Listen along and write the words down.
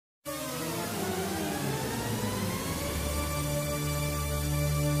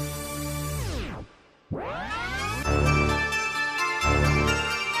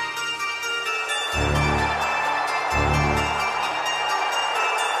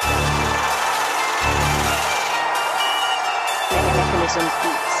Awesome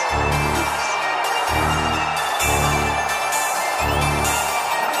Beats.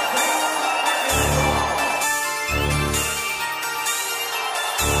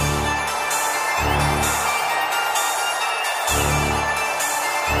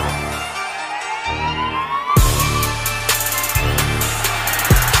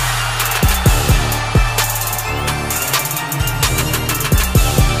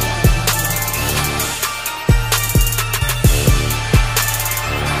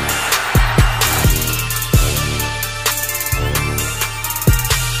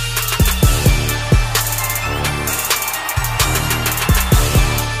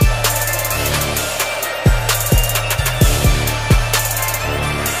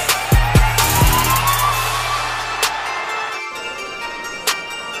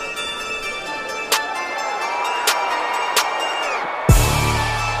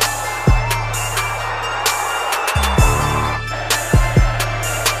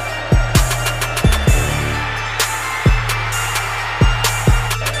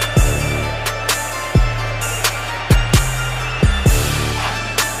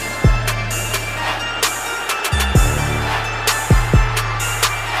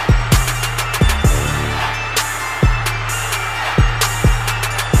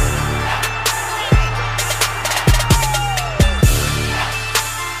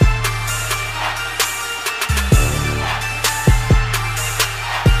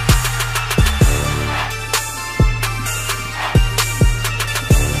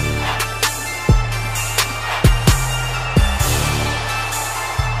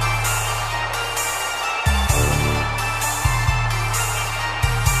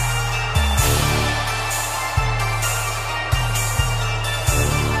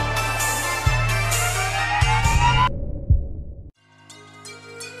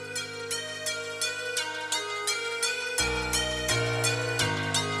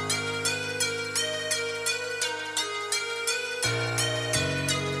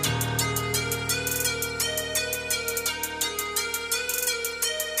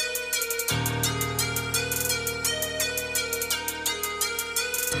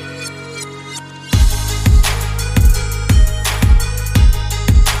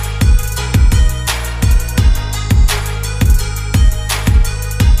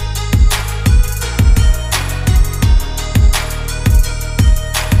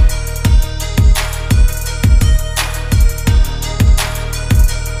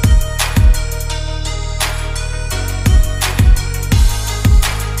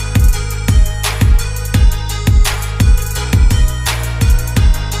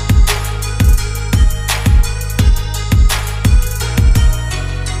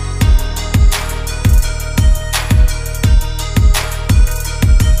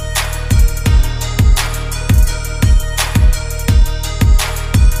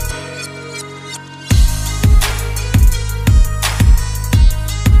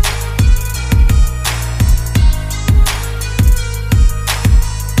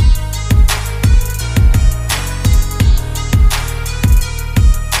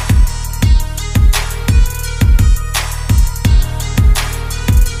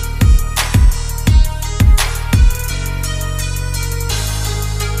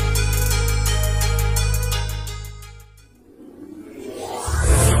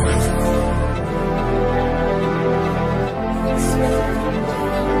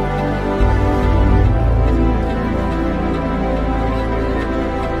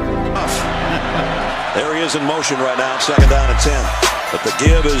 In motion right now, 2nd down and 10. But the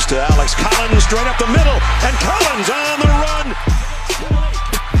give is to Alex Collins, straight up the middle, and Collins on the run.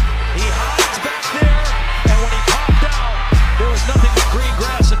 He hides back there, and when he popped out, there was nothing but green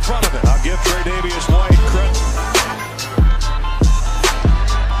grass in front of him. I'll give Tre'Davious White credit.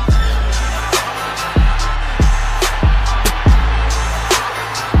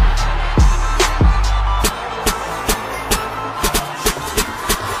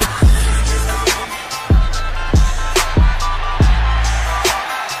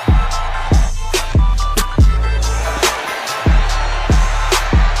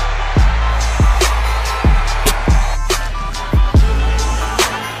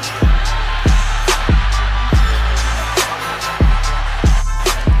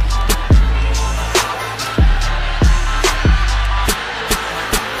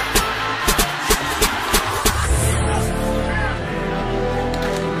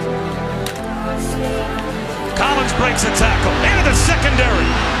 breaks a tackle into the secondary.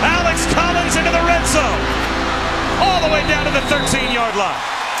 Alex Collins into the red zone. All the way down to the 13-yard line.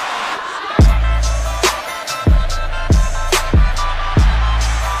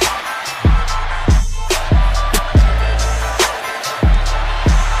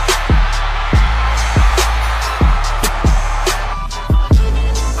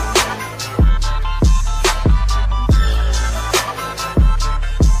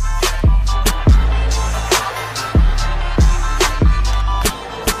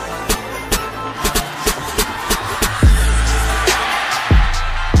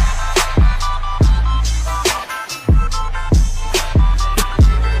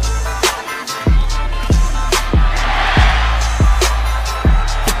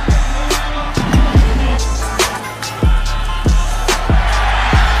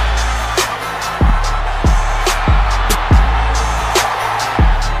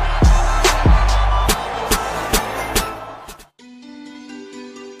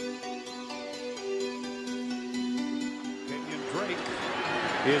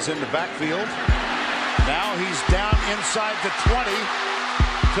 is in the backfield. Now he's down inside the 20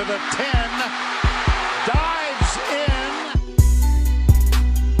 to the 10. Dives in.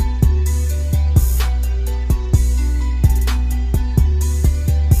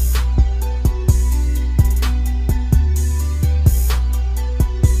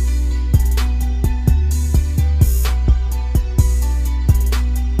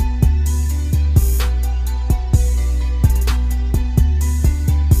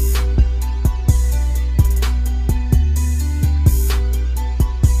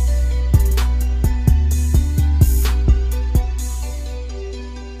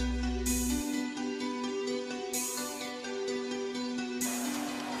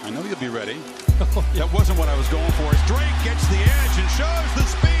 I know you'll be ready. That wasn't what I was going for. As Drake gets the edge and shows the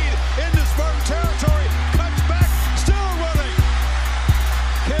speed into Spartan territory. Cuts back, still running.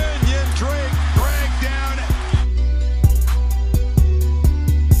 Kenyon Drake dragged down.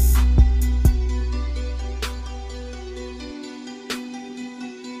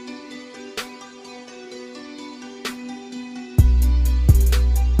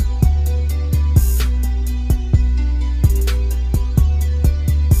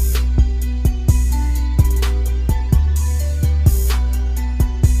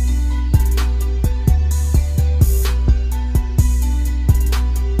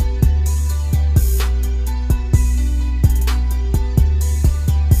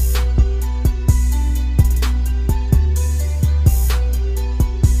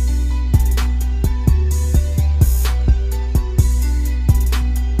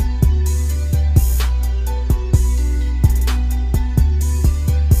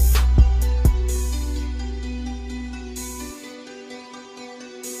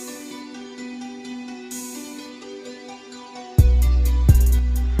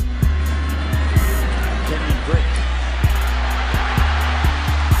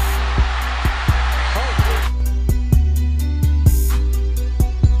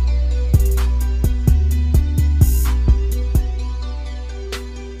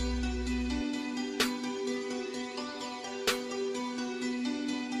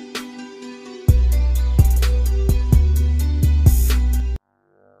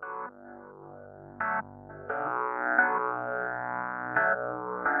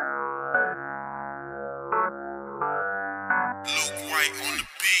 Luke White on the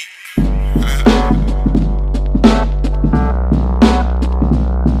beat.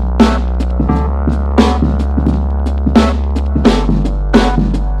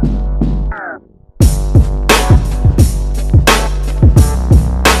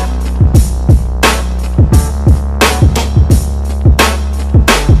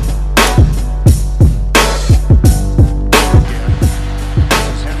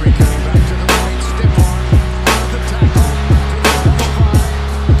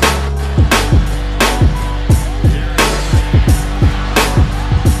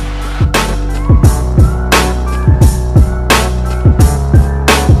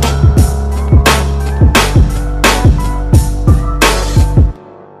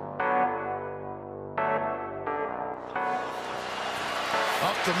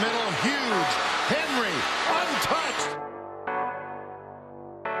 Up the middle, huge. Henry, untouched.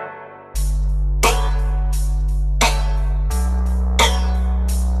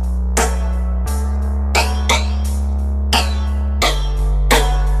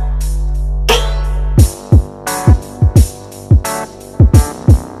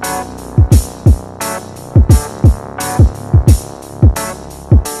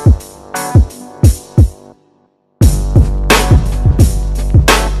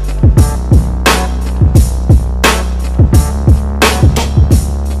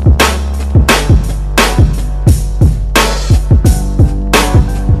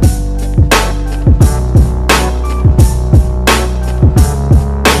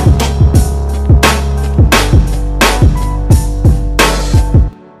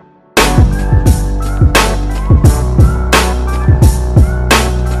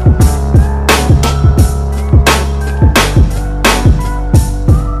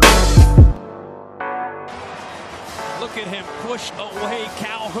 Look at him push away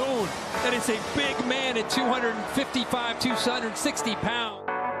Calhoun. That is a big man at 255, 260 pounds.